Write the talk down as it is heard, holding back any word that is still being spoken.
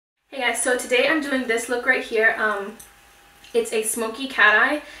guys, so today I'm doing this look right here. It's a Smokey Cat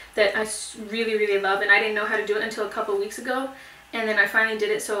Eye that I really love, and I didn't know how to do it until a couple weeks ago, and then I finally did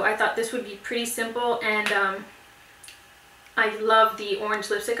it. So I thought this would be pretty simple, and I love the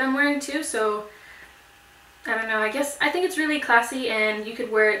orange lipstick I'm wearing too, so I don't know, I think it's really classy, and you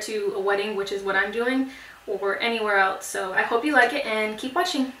could wear it to a wedding, which is what I'm doing, or anywhere else. So I hope you like it and keep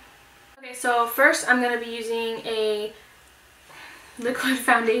watching. Okay, so first I'm going to be using a liquid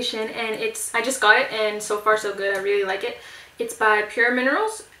foundation, and I just got it, and so far so good. I really like it. It's by PUR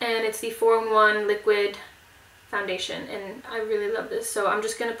Minerals, and it's the 4-in-1 liquid foundation, and I really love this. So I'm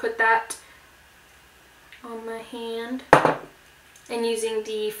just going to put that on my hand, and using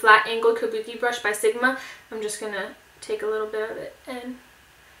the flat angled Kabuki brush by Sigma, I'm just going to take a little bit of it and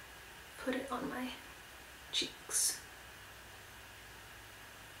put it on my cheeks.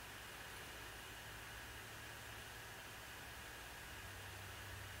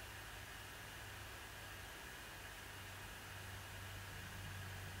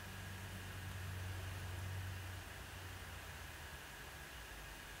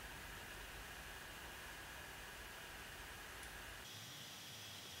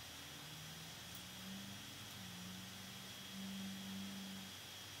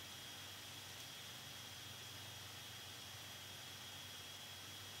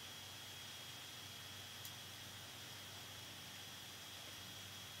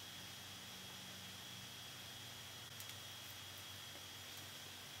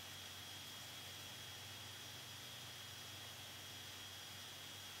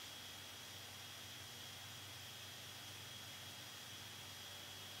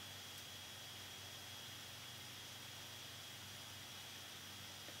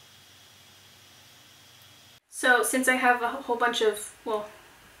 So since I have a whole bunch of, well,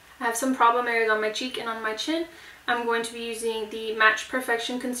 I have some problem areas on my cheek and on my chin, I'm going to be using the Match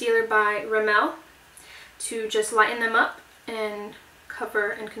Perfection Concealer by Rimmel to just lighten them up and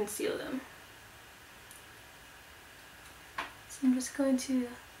cover and conceal them. So I'm just going to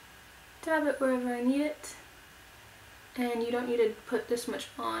dab it wherever I need it, and you don't need to put this much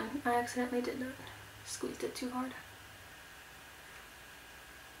on. I accidentally did that, squeezed it too hard.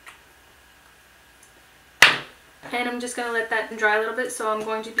 And I'm just going to let that dry a little bit, so I'm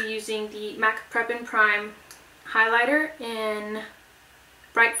going to be using the MAC Prep and Prime highlighter in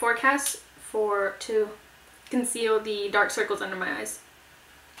Bright Forecast to conceal the dark circles under my eyes.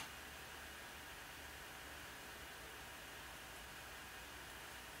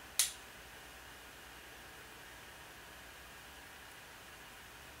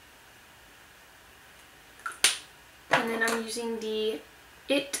 And then I'm using the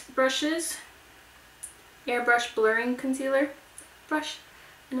IT brushes Airbrush Blurring Concealer brush,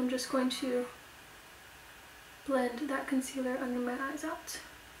 and I'm just going to blend that concealer under my eyes out.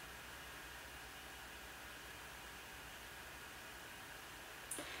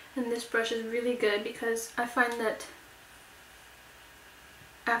 And this brush is really good because I find that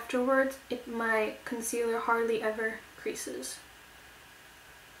afterwards my concealer hardly ever creases.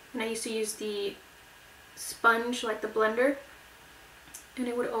 And I used to use the sponge, like the blender, and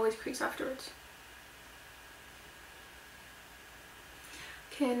it would always crease afterwards.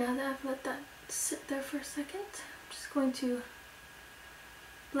 Okay, now that I've let that sit there for a second, I'm just going to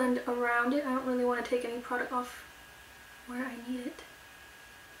blend around it. I don't really want to take any product off where I need it.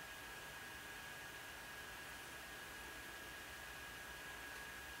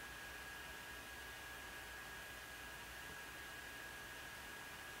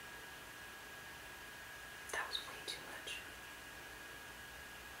 That was way too much.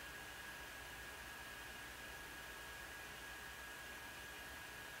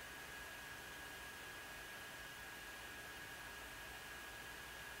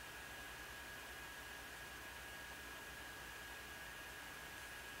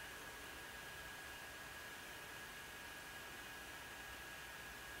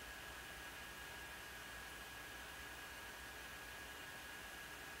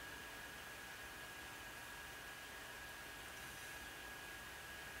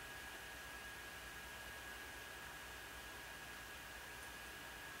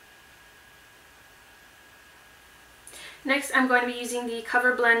 Next, I'm going to be using the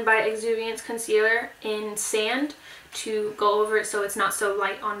Cover Blend by Exuviance Concealer in Sand to go over it so it's not so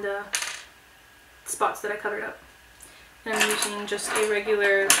light on the spots that I covered up. And I'm using just a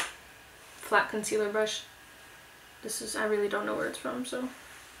regular flat concealer brush. I really don't know where it's from, so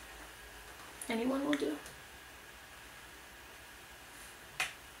anyone will do.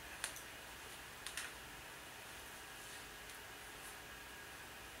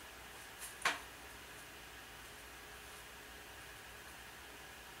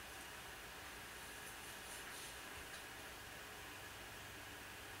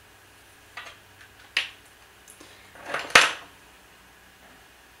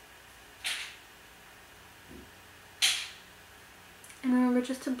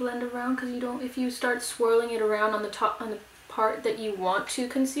 finger just to blend around, because if you start swirling it around on the top, on the part that you want to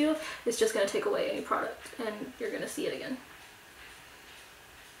conceal, it's just going to take away any product and you're going to see it again.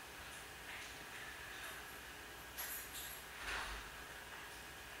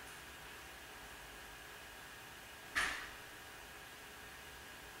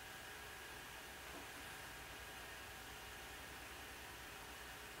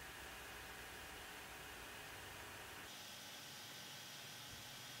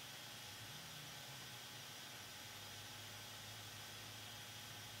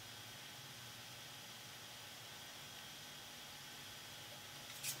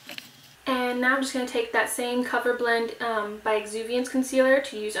 And now I'm just going to take that same Cover Blend by Exuviance concealer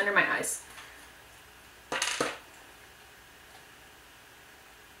to use under my eyes.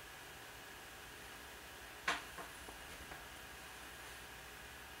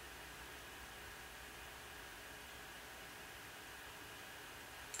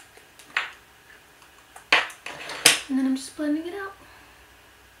 And then I'm just blending it out.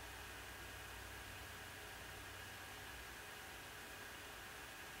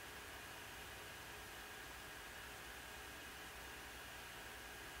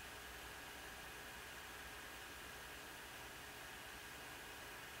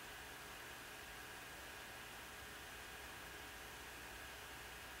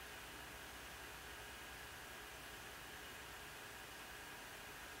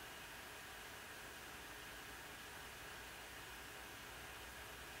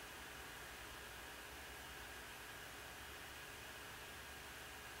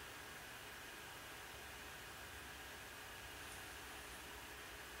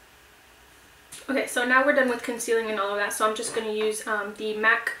 Okay, so now we're done with concealing and all of that, so I'm just going to use the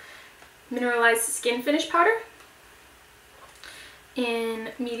MAC Mineralized Skin Finish Powder in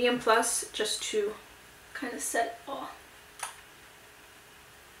Medium Plus just to kind of set it all.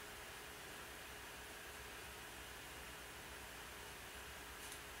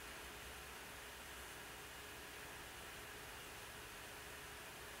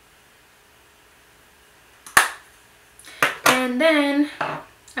 And then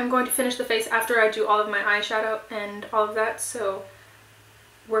I'm going to finish the face after I do all of my eyeshadow and all of that, so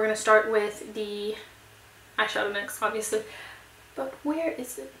we're going to start with the eyeshadow next, obviously. But where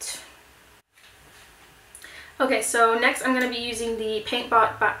is it? Okay, so next I'm going to be using the Paint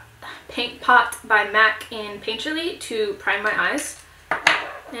Pot by MAC in Painterly to prime my eyes.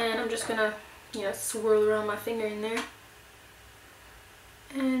 And I'm just going to, you know, swirl around my finger in there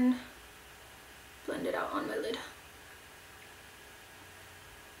and blend it out on my lid.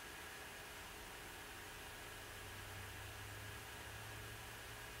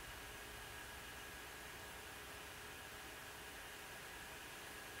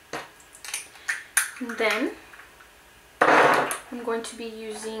 And then I'm going to be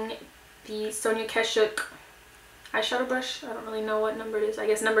using the Sonia Kashuk eyeshadow brush. I don't really know what number it is. I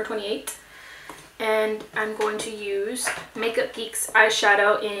guess number 28. And I'm going to use Makeup Geek's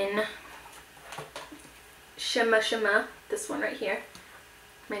eyeshadow in Shimma, this one right here.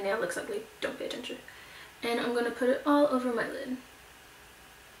 My nail looks ugly. Don't pay attention. And I'm going to put it all over my lid.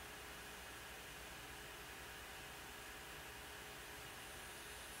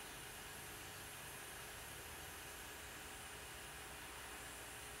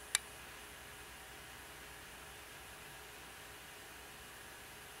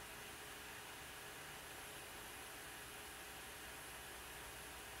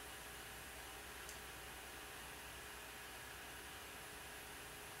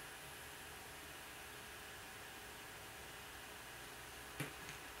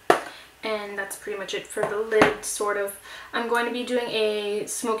 And that's pretty much it for the lid, sort of. I'm going to be doing a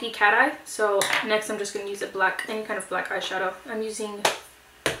Smokey Cat Eye, so next I'm just going to use any kind of black eyeshadow. I'm using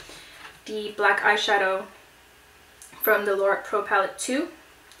the black eyeshadow from the Lorac Pro Palette 2,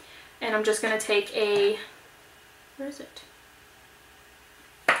 and I'm just going to take a, where is it?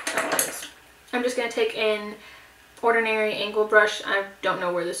 Oh, there it is. I'm just going to take an ordinary angle brush. I don't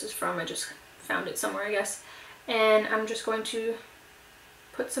know where this is from, I just found it somewhere, I guess. And I'm just going to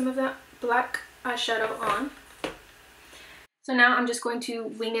put some of that black eyeshadow on. So now I'm just going to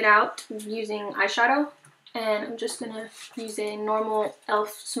wing it out using eyeshadow, and I'm just going to use a normal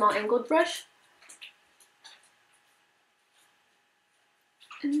E.L.F. small angled brush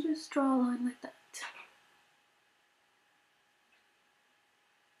and just draw a line like that.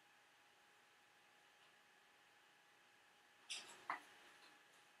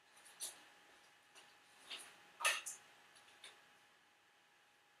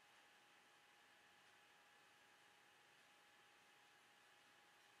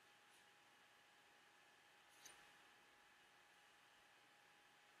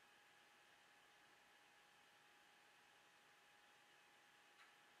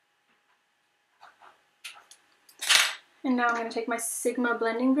 And now I'm going to take my Sigma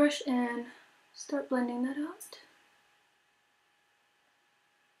blending brush and start blending that out.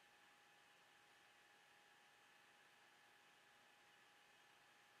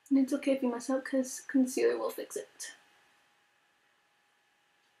 And it's okay if you mess up because concealer will fix it.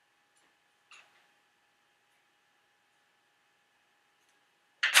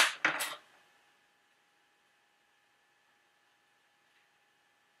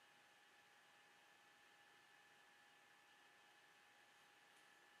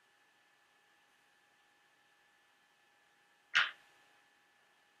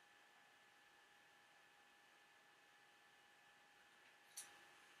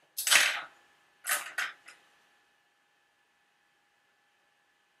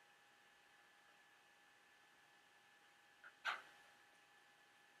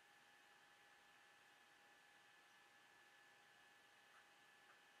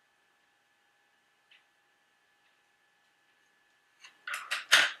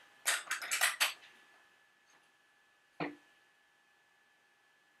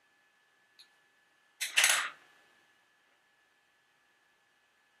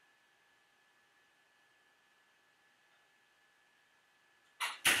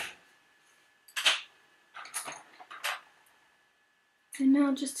 And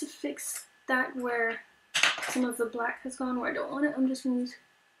now just to fix that where some of the black has gone where I don't want it, I'm just going to use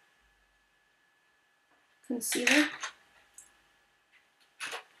concealer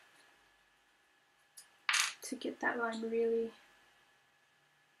to get that line really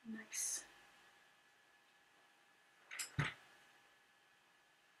nice.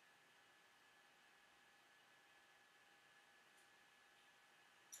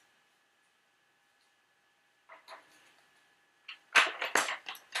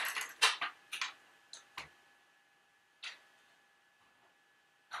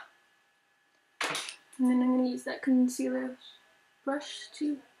 And then I'm going to use that concealer brush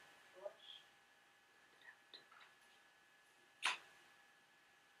to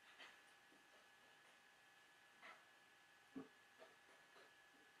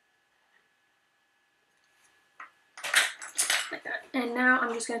like that. And now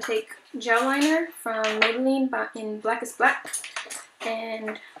I'm just going to take gel liner from Maybelline in Blackest Black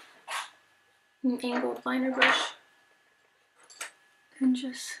and an angled liner brush and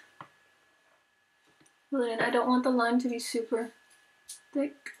just fill it in. I don't want the line to be super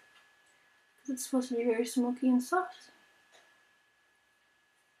thick because it's supposed to be very smoky and soft.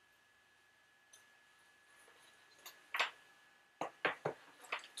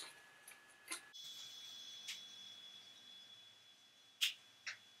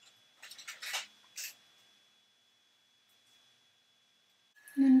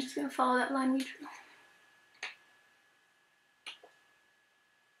 And I'm just going to follow that line we drew.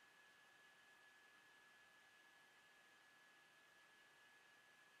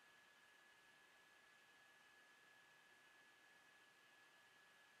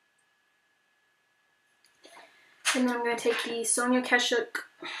 And then I'm going to take the Sonia Kashuk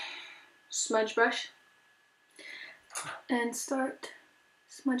smudge brush and start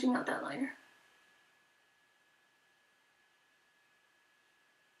smudging out that liner.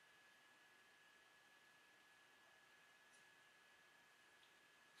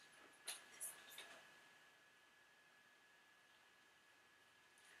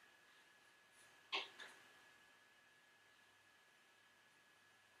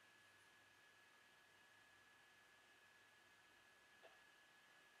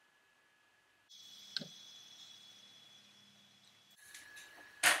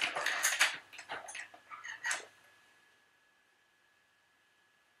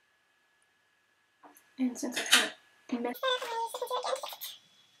 And since I kind of messed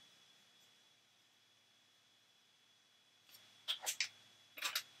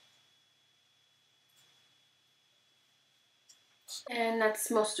and that's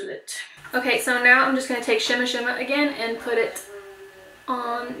most of it. Okay, so now I'm just going to take Shimma again and put it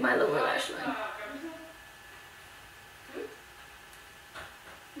on my lower lash line.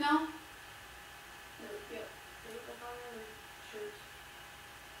 No?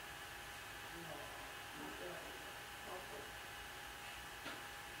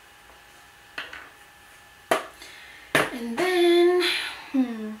 And then,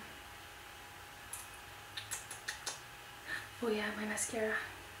 oh yeah, my mascara.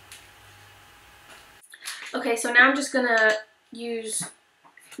 Okay, so now I'm just gonna use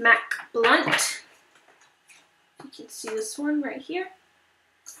MAC Blunt. You can see this one right here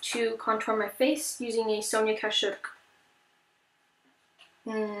to contour my face using a Sonia Kashuk.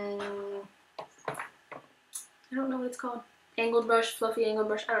 I don't know what it's called. Angled brush, fluffy angled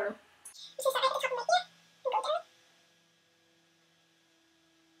brush, I don't know.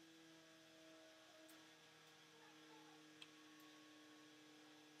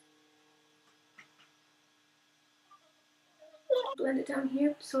 blend it down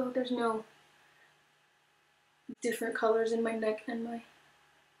here so there's no different colors in my neck and my...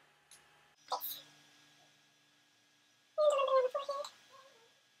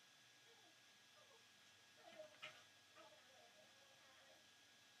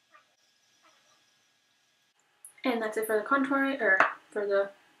 And that's it for the contouring, or for the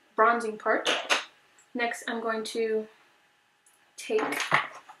bronzing part. Next, I'm going to take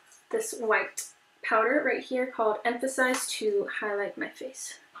this white powder right here called Emphasize to highlight my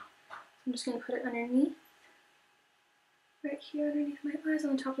face. I'm just going to put it underneath, right here underneath my eyes,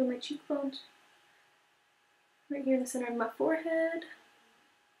 on the top of my cheekbones, right here in the center of my forehead,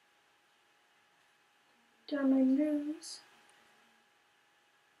 down my nose,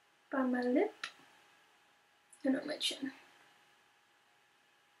 by my lip, and on my chin.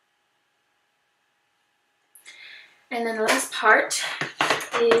 And then the last part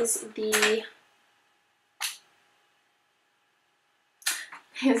is the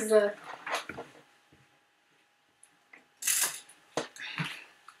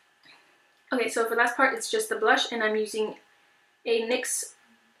okay, so for the last part it's just the blush, and I'm using a NYX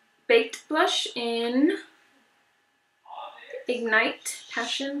Baked Blush in Ignite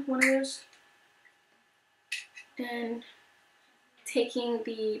Passion, one of those. And taking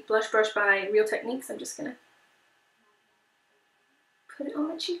the blush brush by Real Techniques, I'm just gonna put it on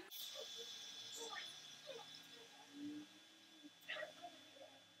my cheek.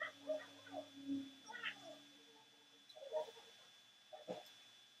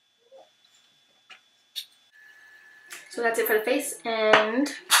 So that's it for the face,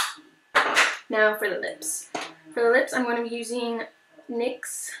 and now for the lips. For the lips, I'm going to be using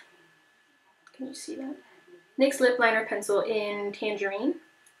NYX, can you see that? NYX Lip Liner Pencil in Tangerine.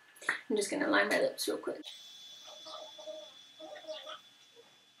 I'm just going to line my lips real quick.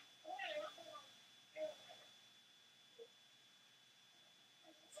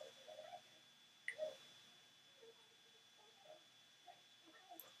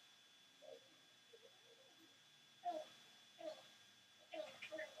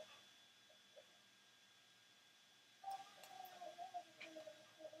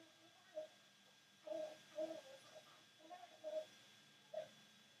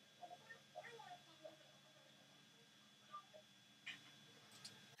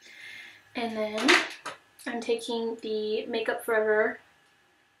 And then I'm taking the Makeup Forever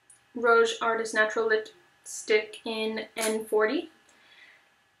Rouge Artist Natural Lipstick in N40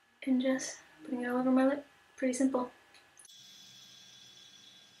 and just putting it all over my lip. Pretty simple.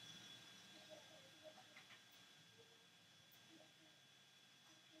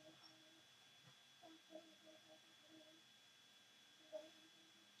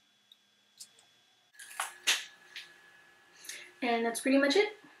 And that's pretty much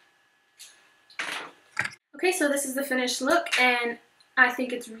it. Okay, so this is the finished look, and I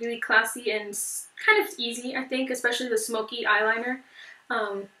think it's really classy and kind of easy, I think, especially the smoky eyeliner.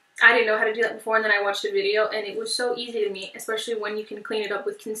 I didn't know how to do that before, and then I watched a video, and it was so easy to me, especially when you can clean it up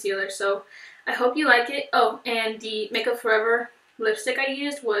with concealer. So I hope you like it. Oh, and the Makeup Forever lipstick I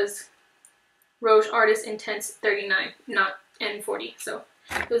used was Rouge Artist Intense 39, not N40. So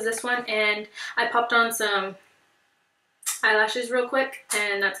it was this one, and I popped on some eyelashes real quick,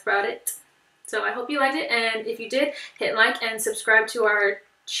 and that's about it. So I hope you liked it, and if you did, hit like and subscribe to our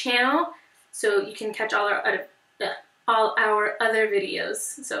channel so you can catch all our other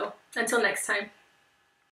videos. So until next time.